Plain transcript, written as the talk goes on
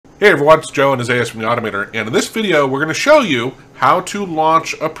Hey everyone, it's Joe and Isaiah from the Automator, and in this video we're going to show you how to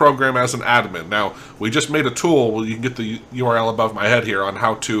launch a program as an admin. Now, we just made a tool, well, you can get the URL above my head here, on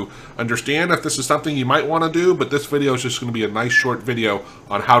how to understand if this is something you might want to do, but this video is just going to be a nice short video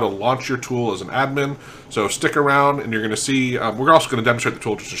on how to launch your tool as an admin. So stick around and you're going to see, we're also going to demonstrate the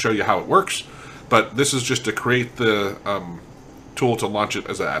tool just to show you how it works, but this is just to create the tool to launch it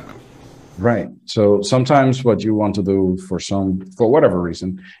as an admin. Right. So sometimes what you want to do for whatever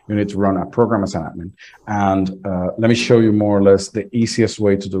reason, you need to run a program as an admin. And let me show you more or less the easiest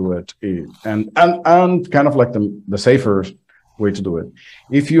way to do it and kind of like the safer way to do it.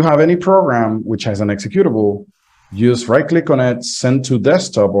 If you have any program which has an executable, just right click on it, send to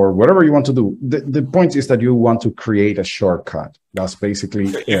desktop or whatever you want to do. The point is that you want to create a shortcut. That's basically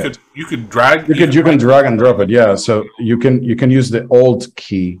it. You could drag. You can drag and drop it. Yeah. So you can use the Alt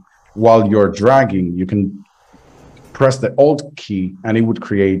key. While you're dragging, you can press the Alt key and it would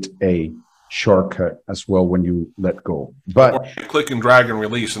create a shortcut as well when you let go. But click and drag and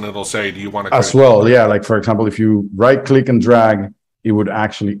release and it'll say, do you want to as well? Yeah, like for example, if you right click and drag, it would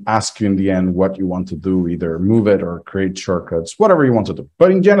actually ask you in the end what you want to do, either move it or create shortcuts, whatever you want to do.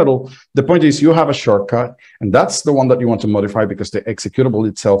 But in general, the point is you have a shortcut and that's the one that you want to modify because the executable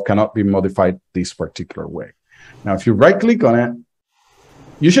itself cannot be modified this particular way. Now, if you right click on it,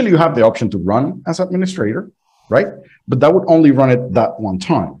 usually you have the option to run as administrator, right? But that would only run it that one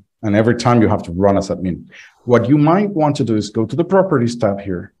time. And every time you have to run as admin. What you might want to do is go to the properties tab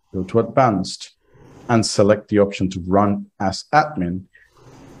here, go to advanced and select the option to run as admin.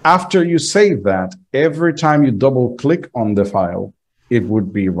 After you save that, every time you double click on the file, it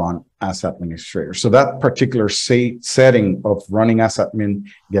would be run as administrator. So that particular setting of running as admin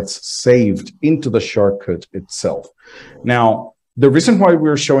gets saved into the shortcut itself. Now, the reason why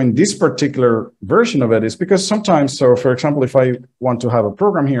we're showing this particular version of it is because sometimes, so for example, if I want to have a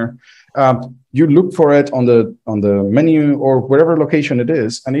program here, you look for it on the menu or wherever location it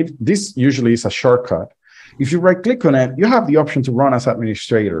is, and this usually is a shortcut. If you right click on it, you have the option to run as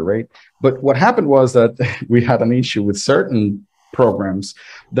administrator, right? But what happened was that we had an issue with certain programs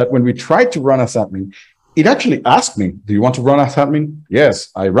that when we tried to run as admin, it actually asked me, do you want to run as admin? Yes,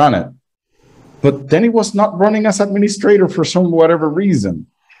 I ran it. But then it was not running as administrator for some whatever reason.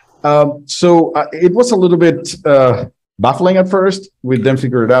 So it was a little bit baffling at first. We then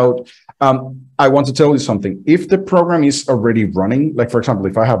figured it out. I want to tell you something. If the program is already running, like for example,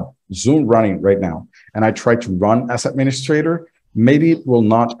 if I have Zoom running right now and I try to run as administrator, maybe it will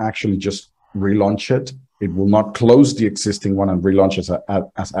not actually just relaunch it. It will not close the existing one and relaunch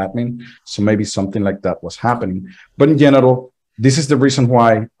as admin. So maybe something like that was happening. But in general, this is the reason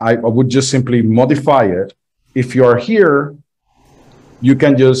why I would just simply modify it. If you are here, you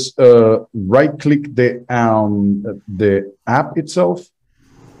can just right-click the app itself.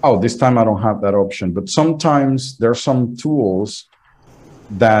 Oh, this time I don't have that option. But sometimes there are some tools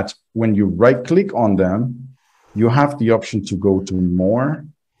that when you right-click on them, you have the option to go to more,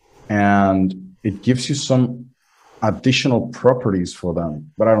 and it gives you some additional properties for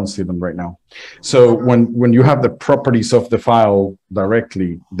them, but I don't see them right now. So when you have the properties of the file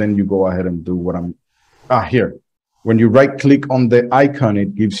directly, then you go ahead and do what here. When you right click on the icon,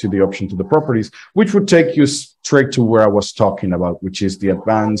 it gives you the option to the properties, which would take you straight to where I was talking about, which is the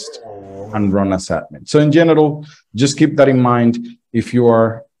advanced and run as admin. So in general, just keep that in mind. If you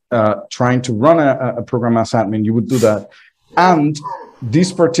are trying to run a program as admin, you would do that. And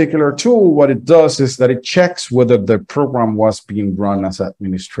this particular tool, what it does is that it checks whether the program was being run as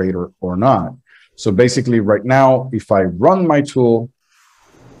administrator or not. So basically right now, if I run my tool,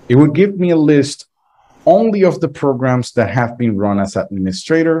 it would give me a list only of the programs that have been run as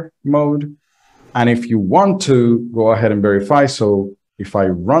administrator mode. And if you want to go ahead and verify, so if I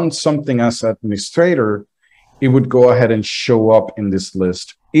run something as administrator, it would go ahead and show up in this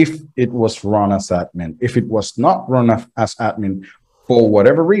list if it was run as admin. If it was not run as admin, for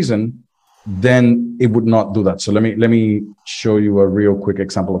whatever reason, then it would not do that. So let me show you a real quick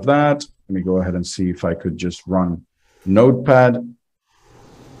example of that. Let me go ahead and see if I could just run Notepad.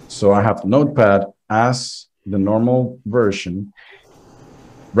 So I have Notepad as the normal version.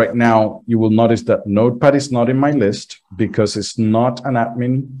 Right now, you will notice that Notepad is not in my list because it's not an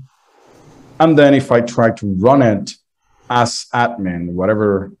admin. And then if I try to run it as admin,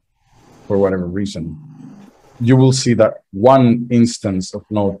 for whatever reason, you will see that one instance of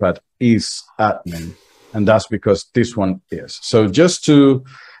Notepad is admin, and that's because this one is. So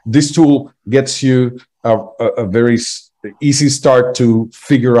this tool gets you a very easy start to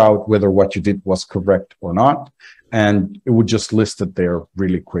figure out whether what you did was correct or not, and it would just list it there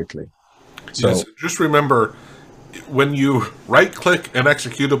really quickly. So yes, just remember, when you right-click an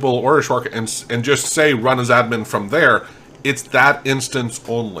executable or a shortcut and just say run as admin from there, it's that instance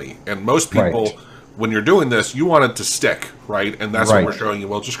only. And most people, Right. when you're doing this, you want it to stick, right? And that's what we're showing you.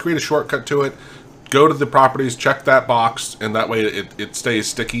 Well, just create a shortcut to it, go to the properties, check that box, and that way it stays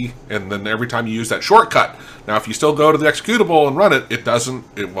sticky. And then every time you use that shortcut, now if you still go to the executable and run it, it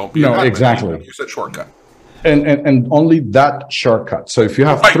won't be an admin. Exactly. You use that shortcut. And only that shortcut. So if you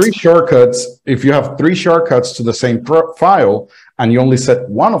have three shortcuts, to the same file, and you only set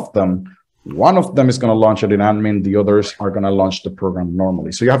one of them is going to launch it in admin. The others are going to launch the program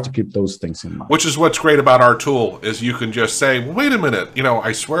normally. So you have to keep those things in mind. Which is what's great about our tool is you can just say, well, wait a minute,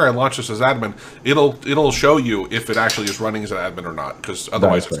 I swear I launched this as admin. It'll show you if it actually is running as an admin or not, because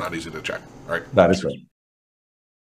otherwise it's not easy to check. All right. That is right.